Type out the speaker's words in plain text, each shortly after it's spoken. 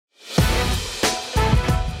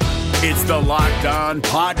It's the Locked On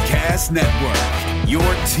Podcast Network, your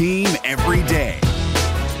team every day.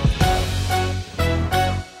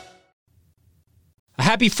 A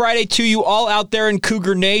happy Friday to you all out there in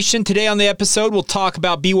Cougar Nation. Today on the episode, we'll talk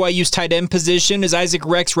about BYU's tight end position. Is Isaac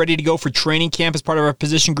Rex ready to go for training camp as part of our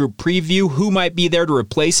position group preview? Who might be there to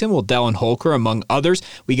replace him? Well, Dallin Holker, among others.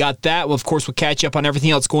 We got that. Well, of course, we'll catch you up on everything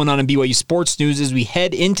else going on in BYU sports news as we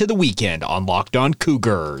head into the weekend on Locked On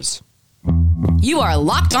Cougars. You are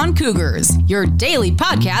Locked On Cougars, your daily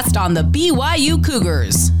podcast on the BYU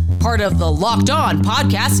Cougars. Part of the Locked On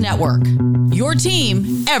Podcast Network, your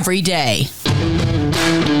team every day.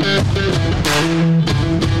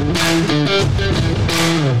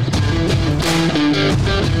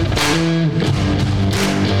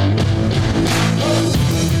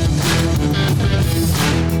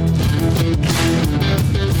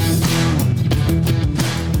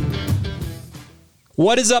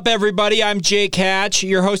 What is up, everybody? I'm Jake Hatch,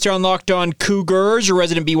 your host here on Locked On Cougars, your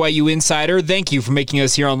resident BYU insider. Thank you for making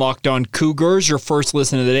us here on Locked On Cougars your first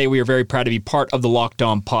listen of the day. We are very proud to be part of the Locked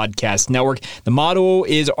On Podcast Network. The motto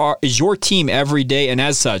is your team every day, and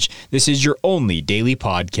as such, this is your only daily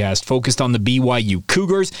podcast focused on the BYU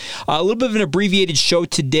Cougars. A little bit of an abbreviated show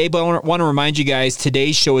today, but I want to remind you guys,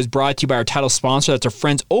 today's show is brought to you by our title sponsor. That's our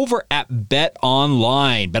friends over at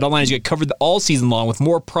BetOnline. BetOnline has got covered all season long with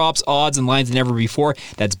more props, odds, and lines than ever before.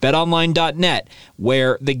 That's betonline.net,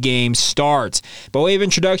 where the game starts. By way of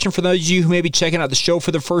introduction, for those of you who may be checking out the show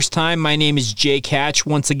for the first time, my name is Jake Hatch.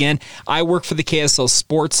 Once again, I work for the KSL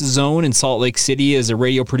Sports Zone in Salt Lake City as a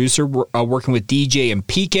radio producer, working with DJ and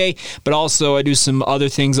PK, but also I do some other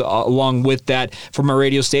things along with that for my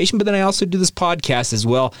radio station, but then I also do this podcast as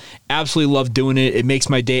well. Absolutely love doing it. It makes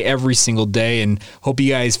my day every single day, and hope you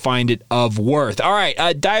guys find it of worth. All right,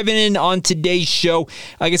 diving in on today's show,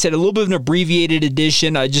 like I said, a little bit of an abbreviated edition.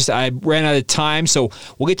 I ran out of time, so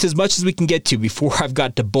we'll get to as much as we can get to before I've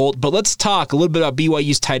got to bolt. But let's talk a little bit about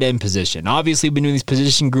BYU's tight end position. Obviously, we've been doing these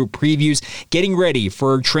position group previews, getting ready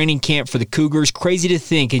for training camp for the Cougars. Crazy to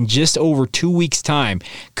think in just over 2 weeks' time,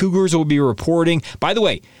 Cougars will be reporting. By the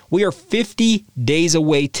way, we are 50 days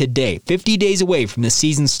away today. 50 days away from the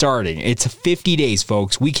season starting. It's 50 days,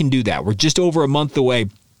 folks. We can do that. We're just over a month away.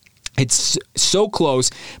 It's so close,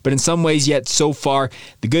 but in some ways yet so far.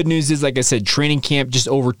 The good news is, like I said, training camp just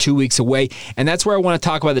over 2 weeks away, and that's where I want to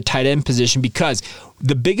talk about the tight end position, because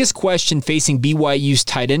the biggest question facing BYU's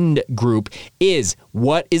tight end group is,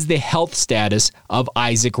 what is the health status of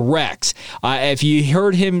Isaac Rex? If you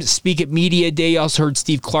heard him speak at Media Day, you also heard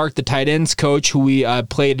Steve Clark, the tight ends coach, who we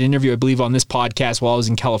played an interview, I believe, on this podcast while I was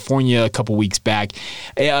in California a couple weeks back.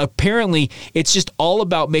 Apparently, it's just all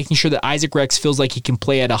about making sure that Isaac Rex feels like he can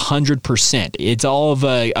play at 100%. It's all of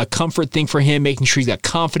a comfort thing for him, making sure he's got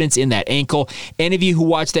confidence in that ankle. Any of you who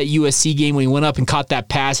watched that USC game when he went up and caught that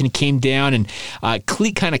pass and he came down and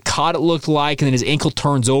cleat kind of caught, it looked like, and then his ankle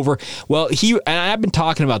turns over. Well, and I've been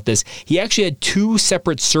talking about this, he actually had 2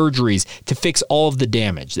 separate surgeries to fix all of the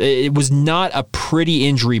damage. It was not a pretty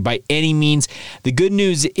injury by any means. The good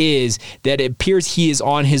news is that it appears he is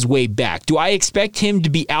on his way back. Do I expect him to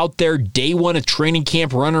be out there day one of training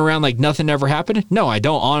camp running around like nothing ever happened? No, I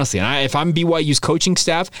don't, honestly. And if I'm BYU's coaching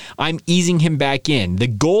staff, I'm easing him back in. The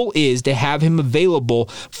goal is to have him available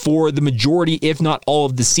for the majority, if not all,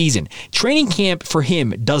 of the season. Training camp for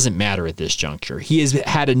him doesn't matter at this juncture. He has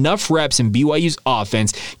had enough reps in BYU's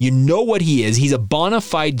offense. You know what he is. He's a bona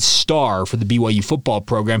fide star for the BYU football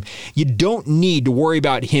program. You don't need to worry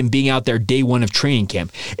about him being out there day one of training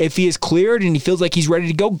camp. If he is cleared and he feels like he's ready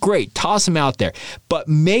to go, great, toss him out there. But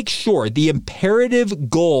make sure the imperative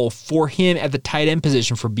goal for him at the tight end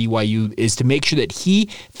position for BYU is to make sure that he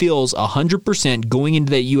feels 100% going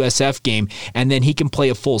into that USF game, and then he can play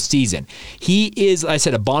a full season. He is, like I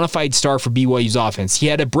said, a bona fide star for BYU's offense. He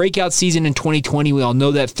had a breakout season in 2020. We all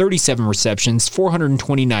know that. 37 receptions,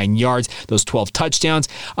 429 yards, those 12 touchdowns.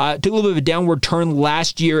 Took a little bit of a downward turn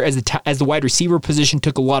last year as the wide receiver position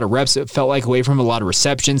took a lot of reps. It felt like away from a lot of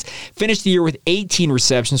receptions. Finished the year with 18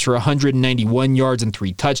 receptions for 191 yards and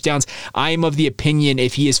 3 touchdowns. I am of the opinion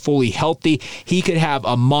if he is fully healthy, he could have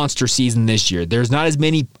a monster season this year. There's not as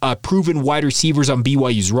many proven wide receivers on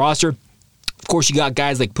BYU's roster. Of course, you got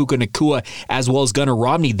guys like Puka Nacua as well as Gunnar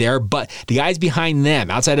Romney there, but the guys behind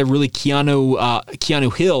them, outside of really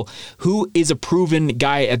Keanu Hill, who is a proven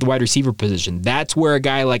guy at the wide receiver position, that's where a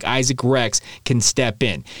guy like Isaac Rex can step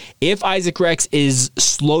in. If Isaac Rex is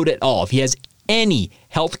slowed at all, if he has any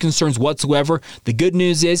health concerns whatsoever. The good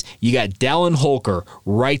news is you got Dallin Holker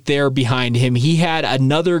right there behind him. He had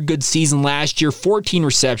another good season last year, 14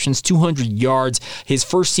 receptions, 200 yards. His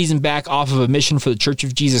first season back off of a mission for the Church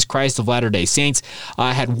of Jesus Christ of Latter-day Saints.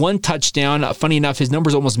 Had one touchdown. Funny enough, his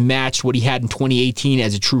numbers almost matched what he had in 2018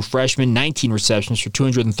 as a true freshman, 19 receptions for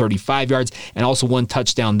 235 yards, and also one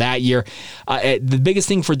touchdown that year. The biggest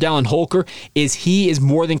thing for Dallin Holker is he is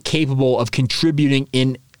more than capable of contributing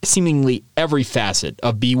in seemingly every facet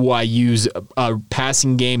of BYU's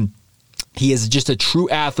passing game. He is just a true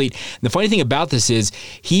athlete. And the funny thing about this is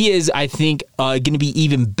he is, I think, going to be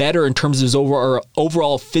even better in terms of his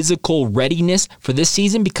overall physical readiness for this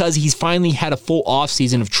season because he's finally had a full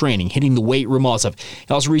offseason of training, hitting the weight room, all that stuff.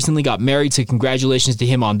 He also recently got married, so congratulations to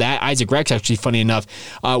him on that. Isaac Rex, actually, funny enough,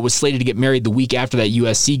 was slated to get married the week after that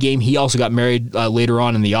USC game. He also got married later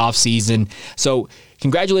on in the offseason. So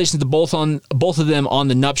congratulations to both of them on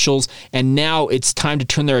the nuptials, and now it's time to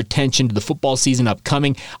turn their attention to the football season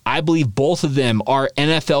upcoming. I believe both of them are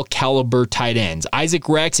NFL caliber tight ends. Isaac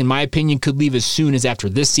Rex, in my opinion, could leave as soon as after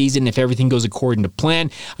this season if everything goes according to plan.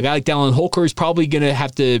 A guy like Dallin Holker is probably going to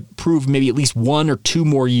have to prove maybe at least 1 or 2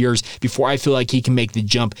 more years before I feel like he can make the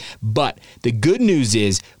jump. But the good news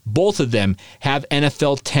is both of them have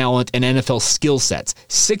NFL talent and NFL skill sets.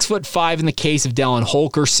 6'5" in the case of Dallin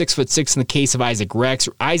Holker, 6'6" in the case of Isaac Rex.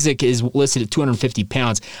 Isaac is listed at 250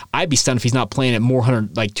 pounds. I'd be stunned if he's not playing at more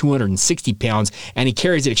 260 pounds, and he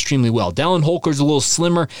carries it extremely well. Dallin Holker's a little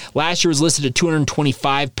slimmer. Last year was listed at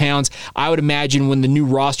 225 pounds. I would imagine when the new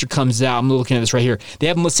roster comes out, I'm looking at this right here, they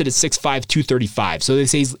have him listed at 6'5", 235. So they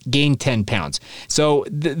say he's gained 10 pounds. So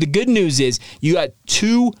the good news is you got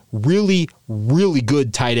 2 really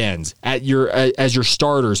good tight ends at as your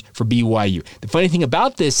starters for BYU. The funny thing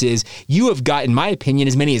about this is you have got, in my opinion,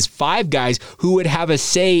 as many as 5 guys who would have a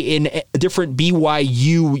say in different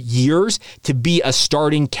BYU years to be a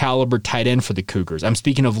starting caliber tight end for the Cougars. I'm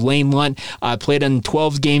speaking of Lane Lunt, played in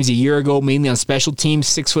 12 games a year ago, mainly on special teams,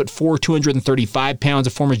 6'4", 235 pounds, a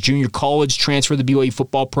former junior college transfer to the BYU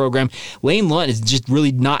football program. Lane Lunt has just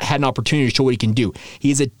really not had an opportunity to show what he can do.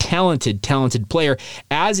 He is a talented player,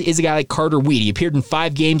 as is a guy like Carter Weed. He appeared in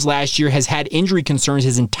 5 games last year, has had injury concerns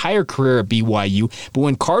his entire career at BYU, but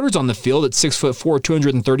when Carter's on the field at 6'4",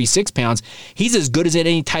 236 pounds, he's as good as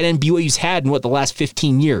any tight end BYU's had in the last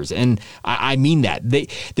 15 years, and I mean that.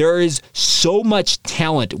 There is so much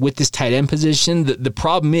talent with this tight end position. The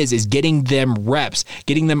problem is getting them reps,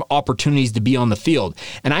 getting them opportunities to be on the field.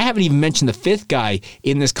 And I haven't even mentioned the 5th guy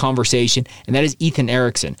in this conversation, and that is Ethan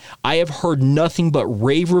Erickson. I have heard nothing but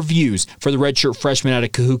rave reviews for the redshirt freshman out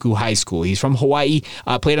of Kahuku High School. He's from Hawaii,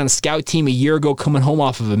 played on the scout team a year ago, coming home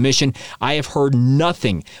off of a mission. I have heard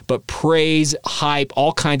nothing but praise, hype,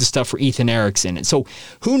 all kinds of stuff for Ethan Erickson. And so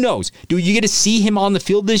who knows? Do you get to see him on the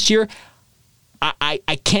field this year? I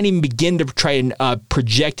can't even begin to try and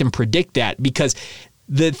project and predict that, because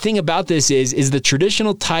the thing about this is the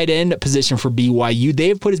traditional tight end position for BYU, they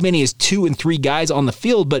have put as many as 2 and 3 guys on the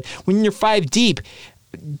field, but when you're 5 deep,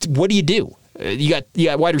 what do you do? You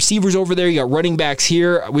got wide receivers over there. You got running backs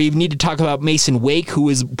here. We need to talk about Mason Wake, who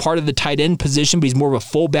is part of the tight end position, but he's more of a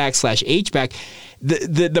fullback / H-back.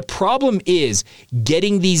 The problem is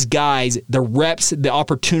getting these guys the reps, the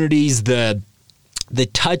opportunities, the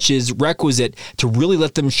touches requisite to really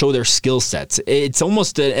let them show their skill sets. It's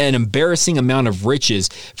almost an embarrassing amount of riches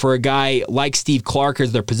for a guy like Steve Clark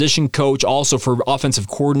as their position coach, also for offensive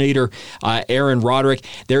coordinator Aaron Roderick.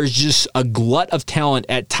 There's just a glut of talent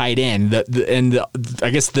at tight end. I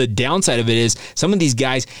guess the downside of it is some of these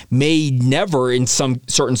guys may never, in some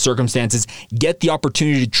certain circumstances, get the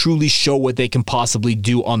opportunity to truly show what they can possibly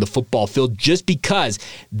do on the football field just because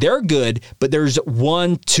they're good, but there's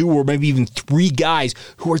 1, 2, or maybe even 3 guys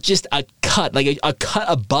who are just a cut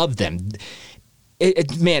above them.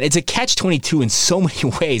 It's a catch-22 in so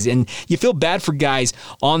many ways, and you feel bad for guys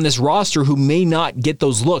on this roster who may not get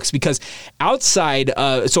those looks because outside.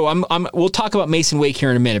 We'll talk about Mason Wake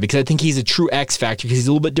here in a minute because I think he's a true X factor because he's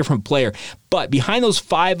a little bit different player. But behind those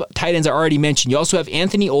 5 tight ends I already mentioned, you also have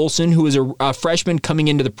Anthony Olson, who is a freshman coming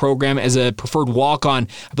into the program as a preferred walk-on,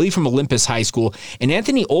 I believe from Olympus High School. And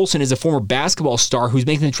Anthony Olson is a former basketball star who's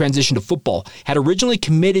making the transition to football. Had originally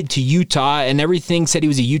committed to Utah and everything, said he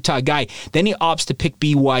was a Utah guy. Then he opts to pick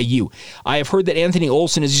BYU. I have heard that Anthony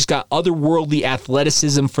Olson has just got otherworldly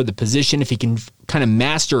athleticism for the position. If he can kind of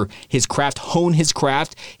master his craft, hone his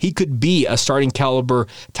craft, he could be a starting caliber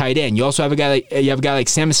tight end. You also have a guy like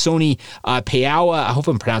Samisoni Peawa, I hope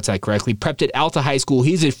I'm pronouncing that correctly, prepped at Alta High School.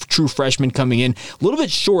 He's a true freshman coming in, a little bit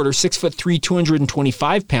shorter, 6'3",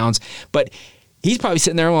 225 pounds, but he's probably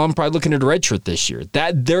sitting there, well, I'm probably looking at a red shirt this year.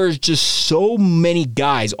 That there's just so many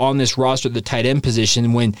guys on this roster at the tight end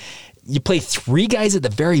position when you play 3 guys at the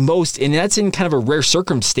very most, and that's in kind of a rare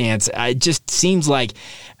circumstance. It just seems like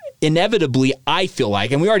inevitably, I feel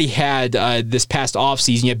like, and we already had this past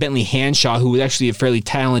offseason, you had Bentley Hanshaw, who was actually a fairly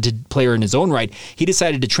talented player in his own right. He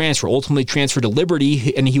decided to transfer, ultimately transferred to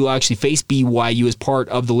Liberty, and he will actually face BYU as part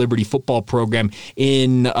of the Liberty football program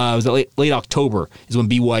in late October is when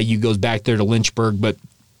BYU goes back there to Lynchburg, but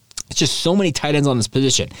it's just so many tight ends on this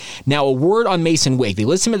position. Now, a word on Mason Wake. They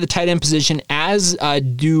list him at the tight end position, as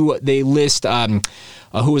do they list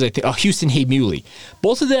Houston Hay-Muley.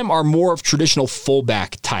 Both of them are more of traditional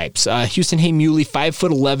fullback types. Houston Hay-Muley,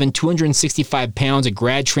 5'11", 265 pounds, a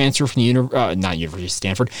grad transfer from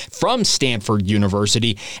from Stanford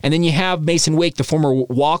University. And then you have Mason Wake, the former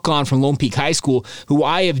walk-on from Lone Peak High School, who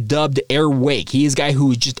I have dubbed Air Wake. He is a guy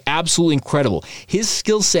who is just absolutely incredible. His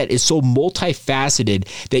skill set is so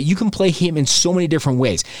multifaceted that you can play him in so many different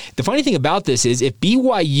ways. The funny thing about this is if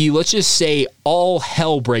BYU, let's just say all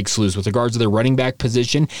hell breaks loose with regards to their running back position,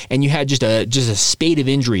 and you had just a spate of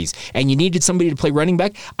injuries, and you needed somebody to play running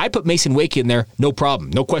back, I put Mason Wake in there, no problem,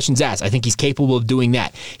 no questions asked. I think he's capable of doing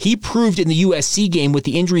that. He proved in the USC game with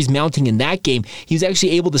the injuries mounting in that game, he was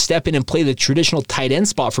actually able to step in and play the traditional tight end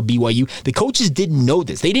spot for BYU. The coaches didn't know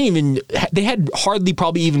this. They had hardly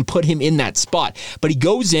probably even put him in that spot, but he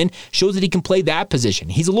goes in, shows that he can play that position.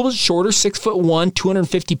 He's a little bit shorter, 6'1",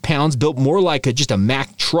 250 pounds, built more like just a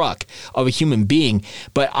Mack truck of a human being,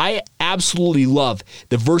 but I absolutely love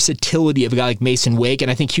the versatility of a guy like Mason Wake, and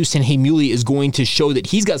I think Houston Hay-Muley is going to show that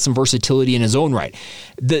he's got some versatility in his own right.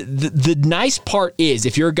 The nice part is,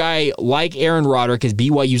 if you're a guy like Aaron Roderick as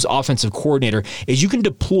BYU's offensive coordinator, is you can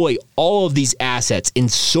deploy all of these assets in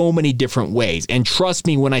so many different ways. And trust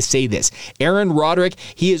me when I say this, Aaron Roderick,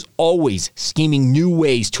 he is always scheming new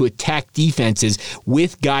ways to attack defenses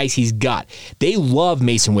with guys he's got. They love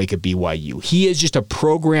Mason Wake at BYU. He is just a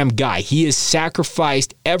program guy. He has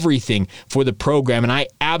sacrificed everything for the program, and I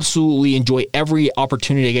absolutely enjoy every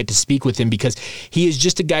opportunity I get to speak with him because he is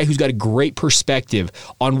just a guy who's got a great perspective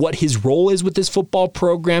on what his role is with this football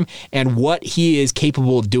program and what he is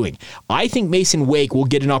capable of doing. I think Mason Wake will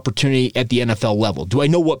get an opportunity at the NFL level. Do I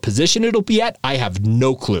know what position it'll be at? I have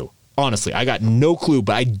no clue. Honestly, I got no clue,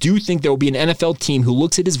 but I do think there will be an NFL team who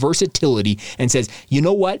looks at his versatility and says, you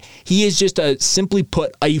know what? He is just simply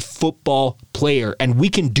put a football player, and we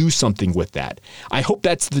can do something with that. I hope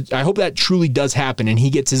that truly does happen, and he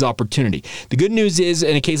gets his opportunity. The good news is,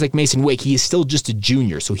 in a case like Mason Wake, he is still just a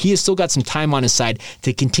junior, so he has still got some time on his side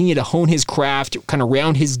to continue to hone his craft, kind of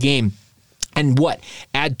round his game, and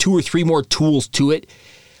add 2 or 3 more tools to it.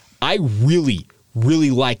 I really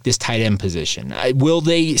like this tight end position. Will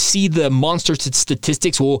they see the monster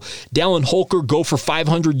statistics? Will Dallin Holker go for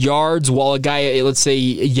 500 yards while a guy, let's say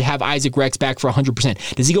you have Isaac Rex back for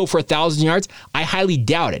 100%? Does he go for 1,000 yards? I highly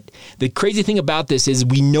doubt it. The crazy thing about this is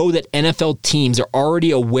we know that NFL teams are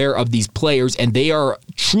already aware of these players, and they are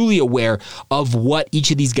truly aware of what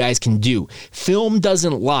each of these guys can do. Film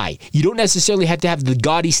doesn't lie. You don't necessarily have to have the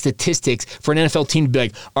gaudy statistics for an NFL team to be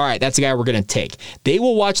like, all right, that's the guy we're going to take. They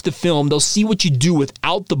will watch the film. They'll see what you do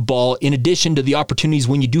without the ball, in addition to the opportunities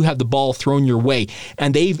when you do have the ball thrown your way.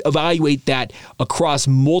 And they evaluate that across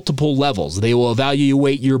multiple levels. They will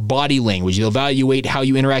evaluate your body language. They'll evaluate how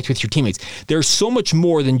you interact with your teammates. There's so much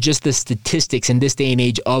more than just the statistics in this day and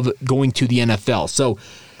age of going to the NFL. So,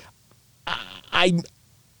 I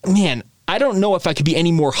don't know if I could be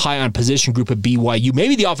any more high on position group at BYU.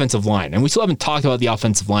 Maybe the offensive line. And we still haven't talked about the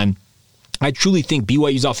offensive line. I truly think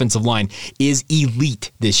BYU's offensive line is elite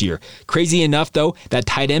this year. Crazy enough, though, that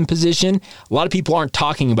tight end position, a lot of people aren't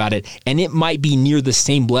talking about it, and it might be near the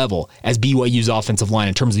same level as BYU's offensive line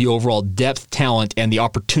in terms of the overall depth, talent, and the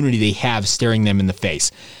opportunity they have staring them in the face.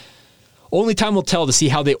 Only time will tell to see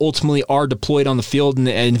how they ultimately are deployed on the field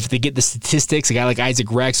and if they get the statistics, a guy like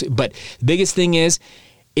Isaac Rex. But the biggest thing is,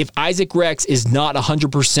 if Isaac Rex is not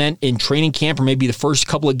 100% in training camp or maybe the first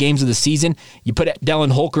couple of games of the season, you put Dallin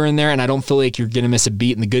Holker in there, and I don't feel like you're going to miss a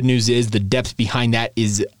beat. And the good news is the depth behind that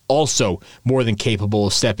is also more than capable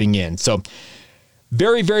of stepping in. So,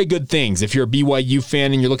 very, very good things. If you're a BYU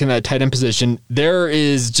fan and you're looking at a tight end position, there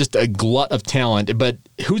is just a glut of talent. But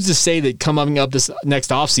who's to say that coming up this next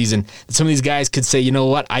offseason, that some of these guys could say, you know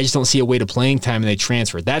what, I just don't see a way to playing time, and they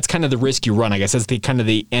transfer. That's kind of the risk you run. I guess that's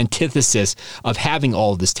the antithesis of having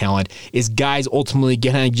all of this talent, is guys ultimately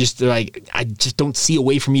getting just like, I just don't see a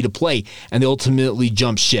way for me to play, and they ultimately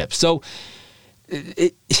jump ship. So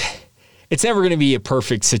it's never going to be a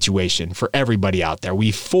perfect situation for everybody out there.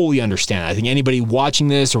 We fully understand that. I think anybody watching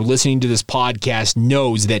this or listening to this podcast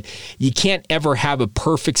knows that you can't ever have a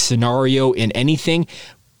perfect scenario in anything,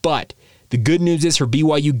 but the good news is for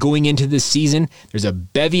BYU going into this season, there's a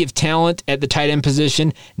bevy of talent at the tight end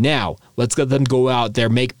position. Now, let's let them go out there,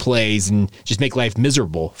 make plays, and just make life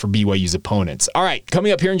miserable for BYU's opponents. All right,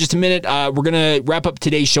 coming up here in just a minute, we're going to wrap up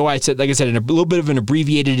today's show. Like I said, in a little bit of an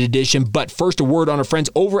abbreviated edition, but first a word on our friends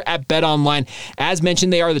over at BetOnline. As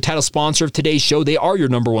mentioned, they are the title sponsor of today's show. They are your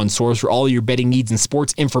number one source for all your betting needs and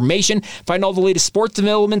sports information. Find all the latest sports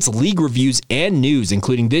developments, league reviews, and news,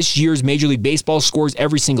 including this year's Major League Baseball scores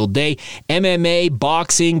every single day, MMA,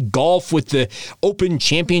 boxing, golf with the Open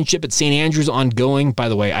Championship at St. Andrews ongoing. By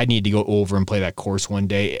the way, I need to go over and play that course one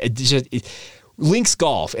day. Links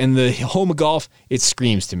Golf and the home of golf, it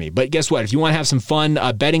screams to me. But guess what? If you want to have some fun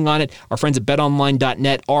betting on it, our friends at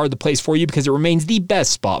betonline.net are the place for you because it remains the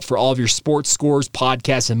best spot for all of your sports scores,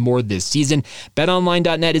 podcasts, and more this season.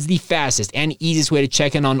 Betonline.net is the fastest and easiest way to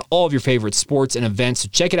check in on all of your favorite sports and events. So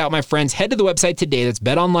check it out, my friends. Head to the website today. That's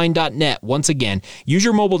betonline.net. Once again, use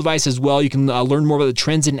your mobile device as well. You can learn more about the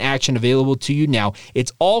trends in action available to you now.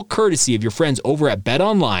 It's all courtesy of your friends over at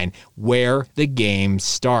BetOnline, where the game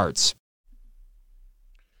starts.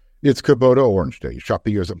 It's Kubota Orange Day. Shop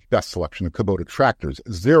the year's best selection of Kubota tractors,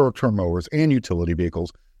 zero-turn mowers, and utility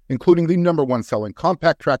vehicles, including the number one selling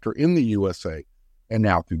compact tractor in the USA. And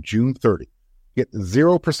now through June 30, get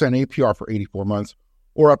 0% APR for 84 months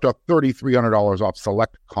or up to $3,300 off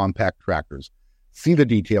select compact tractors. See the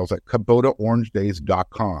details at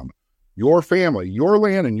KubotaOrangeDays.com. Your family, your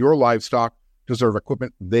land, and your livestock deserve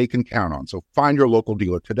equipment they can count on. So find your local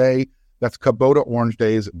dealer today. That's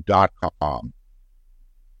KubotaOrangeDays.com.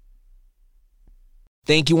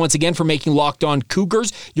 Thank you once again for making Locked On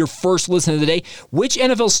Cougars your first listen of the day. Which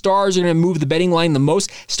NFL stars are going to move the betting line the most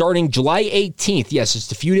starting July 18th? Yes,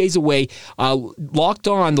 just a few days away. The Locked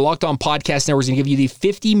On Podcast Network is going to give you the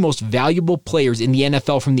 50 most valuable players in the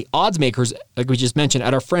NFL from the odds makers, like we just mentioned,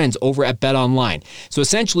 at our friends over at BetOnline. So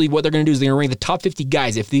essentially what they're going to do is they're going to rank the top 50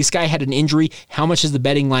 guys. If this guy had an injury, how much does the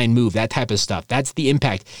betting line move? That type of stuff. That's the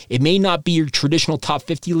impact. It may not be your traditional top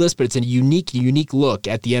 50 list, but it's a unique look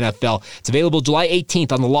at the NFL. It's available July 18th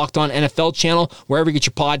on the Locked On NFL channel, wherever you get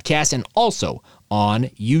your podcasts, and also on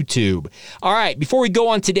YouTube. All right, before we go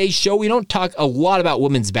on today's show, we don't talk a lot about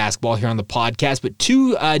women's basketball here on the podcast, but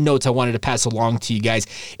two notes I wanted to pass along to you guys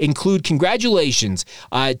include congratulations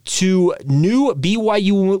to new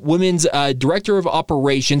BYU Women's Director of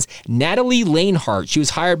Operations, Natalie Lanehart. She was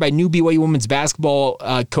hired by new BYU Women's Basketball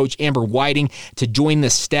coach Amber Whiting to join the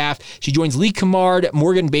staff. She joins Lee Kamard,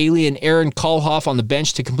 Morgan Bailey, and Aaron Kalhoff on the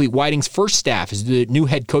bench to complete Whiting's first staff as the new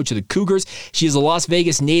head coach of the Cougars. She is a Las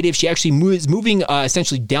Vegas native. She actually is moving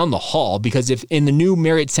essentially down the hall, because if in the new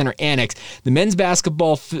Marriott Center Annex, the men's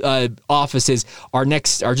basketball offices are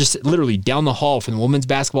just literally down the hall from the women's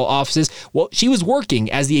basketball offices. Well, she was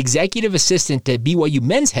working as the executive assistant to BYU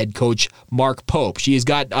men's head coach Mark Pope. She has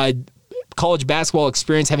got college basketball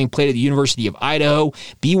experience, having played at the University of Idaho,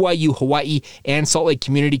 BYU, Hawaii, and Salt Lake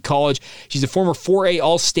Community College. She's a former 4A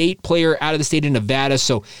All-State player out of the state of Nevada.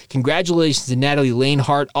 So congratulations to Natalie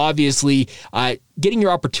Lanehart. Obviously, getting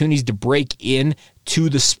your opportunities to break in to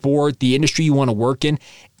the sport, the industry you want to work in,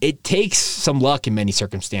 it takes some luck in many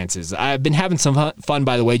circumstances. I've been having some fun,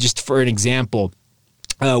 by the way, just for an example.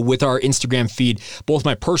 With our Instagram feed, both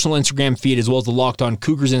my personal Instagram feed as well as the Locked On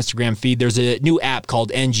Cougars Instagram feed, there's a new app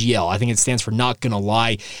called NGL. I think it stands for Not Gonna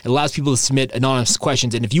Lie. It allows people to submit anonymous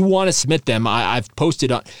questions, and if you want to submit them, I've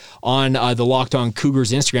posted on the Locked On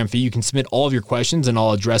Cougars Instagram feed. You can submit all of your questions, and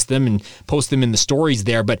I'll address them and post them in the stories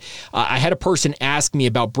there. But I had a person ask me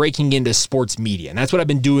about breaking into sports media, and that's what I've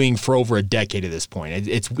been doing for over a decade at this point.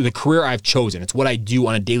 It's the career I've chosen. It's what I do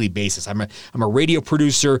on a daily basis. I'm a radio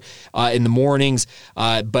producer in the mornings.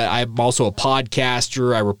 But I'm also a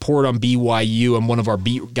podcaster. I report on BYU. I'm one of our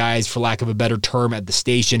beat guys, for lack of a better term, at the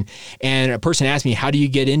station. And a person asked me, how do you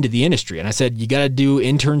get into the industry? And I said, you got to do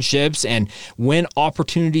internships. And when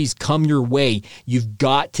opportunities come your way, you've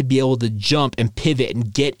got to be able to jump and pivot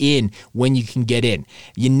and get in when you can get in.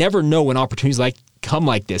 You never know when opportunities come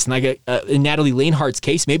like this. And like in Natalie Lanehart's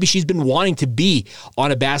case, maybe she's been wanting to be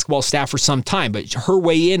on a basketball staff for some time, but her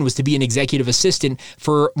way in was to be an executive assistant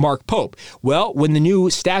for Mark Pope. Well, when the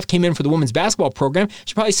new staff came in for the women's basketball program,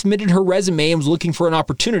 she probably submitted her resume and was looking for an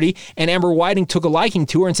opportunity, and Amber Whiting took a liking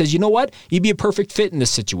to her and says, you know what? You'd be a perfect fit in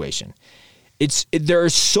this situation.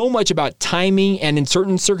 There's so much about timing and, in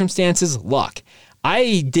certain circumstances, luck.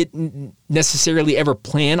 I didn't necessarily ever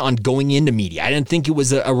plan on going into media. I didn't think it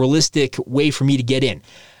was a realistic way for me to get in.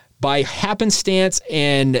 By happenstance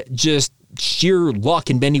and just sheer luck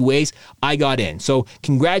in many ways, I got in. So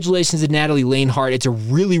congratulations to Natalie Lanehart. It's a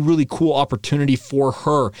really, really cool opportunity for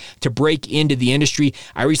her to break into the industry.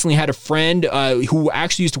 I recently had a friend who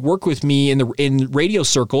actually used to work with me in radio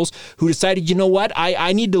circles who decided, you know what,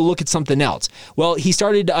 I need to look at something else. Well, he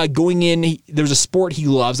started going in. There's a sport he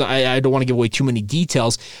loves. I don't want to give away too many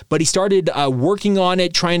details, but he started working on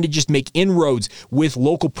it, trying to just make inroads with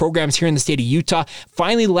local programs here in the state of Utah.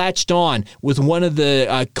 Finally latched on with one of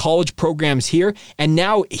the college programs here, and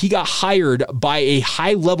now he got hired by a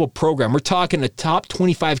high-level program. We're talking a top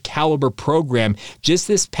 25 caliber program just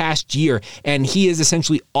this past year, and he is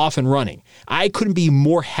essentially off and running. I couldn't be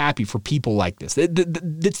more happy for people like this.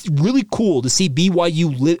 It's really cool to see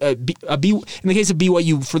BYU, in the case of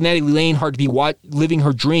BYU, for Natalie Lanehart to be living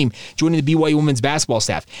her dream, joining the BYU women's basketball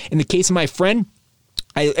staff. In the case of my friend,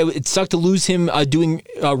 it sucked to lose him doing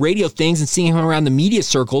radio things and seeing him around the media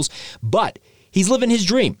circles, but he's living his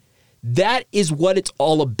dream. That is what it's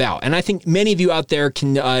all about. And I think many of you out there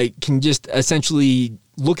can just essentially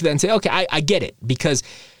look at that and say, okay, I get it, because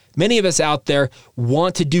many of us out there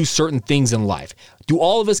want to do certain things in life. Do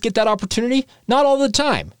all of us get that opportunity? Not all the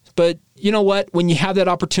time. But you know what? When you have that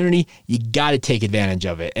opportunity, you got to take advantage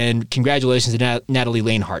of it. And congratulations to Natalie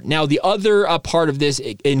Lanehart. Now, the other part of this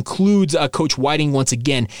includes Coach Whiting once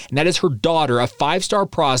again, and that is her daughter, a 5-star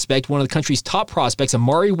prospect, one of the country's top prospects,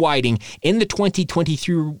 Amari Whiting, in the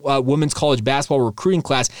 2023 women's college basketball recruiting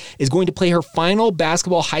class, is going to play her final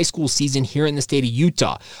basketball high school season here in the state of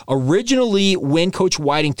Utah. Originally, when Coach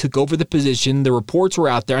Whiting took over the position, the reports were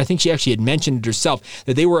out there. I think she actually had mentioned it herself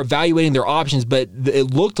that they were evaluating their options, but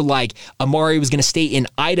it looked like Amari was going to stay in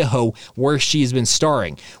Idaho, where she has been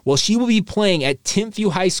starring. Well, she will be playing at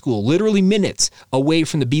Timpview High School, literally minutes away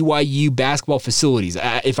from the BYU basketball facilities.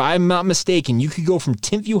 If I'm not mistaken, you could go from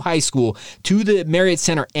Timpview High School to the Marriott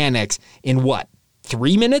Center Annex in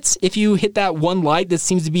 3 minutes if you hit that one light that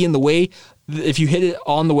seems to be in the way. If you hit it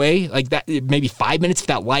on the way, like that, maybe 5 minutes if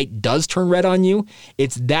that light does turn red on you.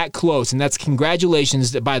 It's that close, and that's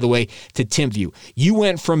congratulations, by the way, to Timpview. You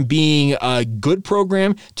went from being a good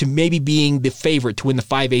program to maybe being the favorite to win the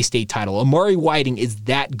 5A state title. Amari Whiting is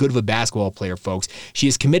that good of a basketball player, folks. She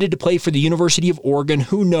is committed to play for the University of Oregon.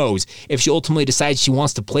 Who knows if she ultimately decides she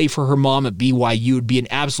wants to play for her mom at BYU. It would be an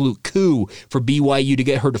absolute coup for BYU to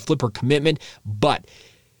get her to flip her commitment, but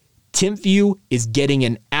Timpview is getting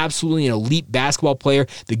an absolutely an elite basketball player.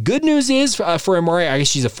 The good news is for Amari, I guess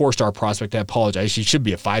she's a 4-star prospect. I apologize. She should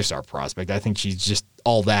be a 5-star prospect. I think she's just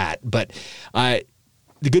all that. But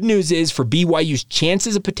the good news is for BYU's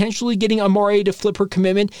chances of potentially getting Amari to flip her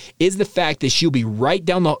commitment is the fact that she'll be right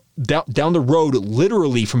down the road,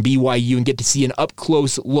 literally, from BYU, and get to see an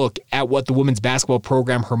up-close look at what the women's basketball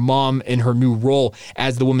program, her mom in her new role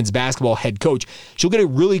as the women's basketball head coach. She'll get a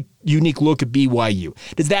really unique look at BYU.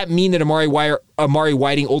 Does that mean that Amari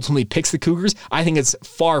Whiting ultimately picks the Cougars? I think it's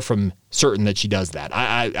far from certain that she does that.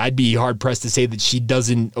 I'd be hard-pressed to say that she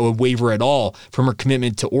doesn't waver at all from her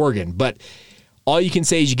commitment to Oregon, but all you can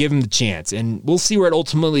say is you give him the chance, and we'll see where it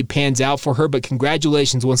ultimately pans out for her. But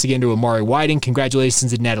congratulations once again to Amari Whiting.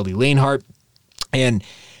 Congratulations to Natalie Lanehart. And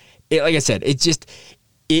like I said,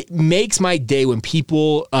 it makes my day when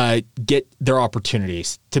people get their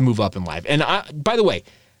opportunities to move up in life. And by the way,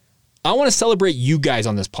 I want to celebrate you guys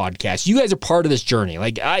on this podcast. You guys are part of this journey.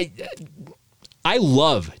 Like I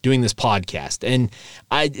love doing this podcast, and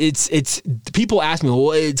it's people ask me,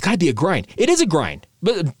 well, it's got to be a grind. It is a grind,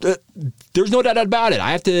 but there's no doubt about it.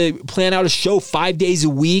 I have to plan out a show 5 days a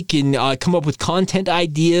week and come up with content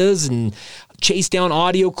ideas and chase down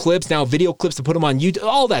audio clips, now video clips to put them on YouTube,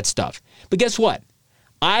 all that stuff. But guess what?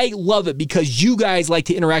 I love it because you guys like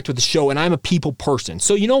to interact with the show, and I'm a people person.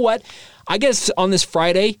 So you know what? I guess on this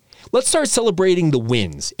Friday, let's start celebrating the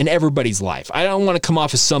wins in everybody's life. I don't want to come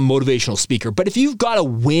off as some motivational speaker, but if you've got a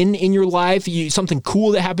win in your life, something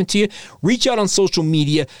cool that happened to you, reach out on social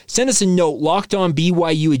media, send us a note,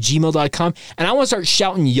 lockedonbyu@gmail.com, and I want to start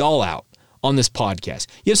shouting y'all out on this podcast.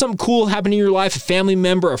 You have something cool happen in your life, a family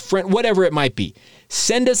member, a friend, whatever it might be.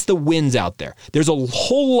 Send us the wins out there. There's a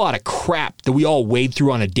whole lot of crap that we all wade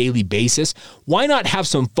through on a daily basis. Why not have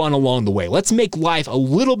some fun along the way? Let's make life a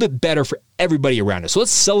little bit better for everybody around us. So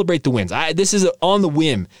let's celebrate the wins. This is an on the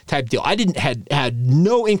whim type deal. I had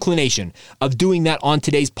no inclination of doing that on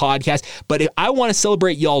today's podcast, but I want to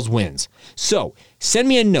celebrate y'all's wins. So send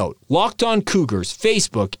me a note. Locked On Cougars,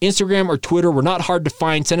 Facebook, Instagram, or Twitter. We're not hard to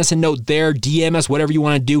find. Send us a note there. DM us, whatever you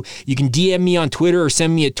want to do. You can DM me on Twitter or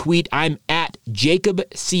send me a tweet. I'm at at Jacob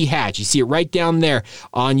C. Hatch. You see it right down there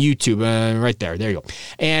on YouTube. Right there. There you go.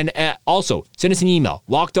 And also, send us an email,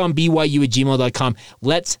 lockedonbyu@gmail.com.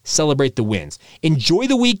 Let's celebrate the wins. Enjoy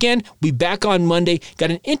the weekend. We'll be back on Monday.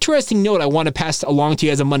 Got an interesting note I want to pass along to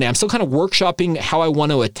you as a Monday. I'm still kind of workshopping how I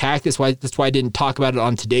want to attack this. That's why I didn't talk about it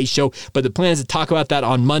on today's show. But the plan is to talk about that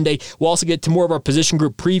on Monday. We'll also get to more of our position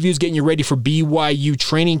group previews, getting you ready for BYU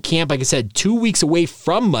training camp. Like I said, 2 weeks away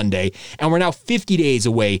from Monday, and we're now 50 days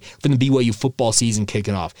away from the BYU football season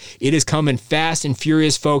kicking off. It is coming fast and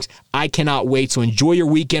furious, folks. I cannot wait. So enjoy your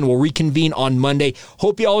weekend. We'll reconvene on Monday.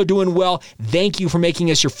 Hope you all are doing well. Thank you for making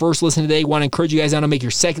us your first listen today. Want to encourage you guys now to make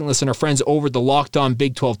your second listen. Our friends over at the Locked On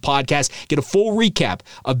Big 12 podcast. Get a full recap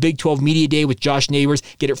of Big 12 Media Day with Josh Neighbors.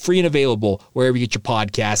 Get it free and available wherever you get your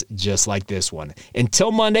podcasts, just like this one.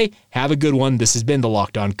 Until Monday, have a good one. This has been the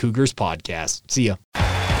Locked On Cougars podcast. See ya.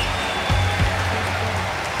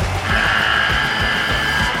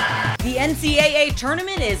 The NCAA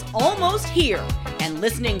tournament is almost here, and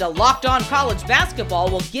listening to Locked On College Basketball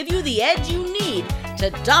will give you the edge you need to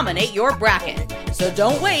dominate your bracket. So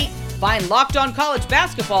don't wait. Find Locked On College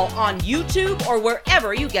Basketball on YouTube or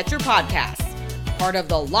wherever you get your podcasts. Part of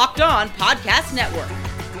the Locked On Podcast Network.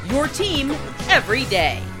 Your team every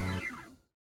day.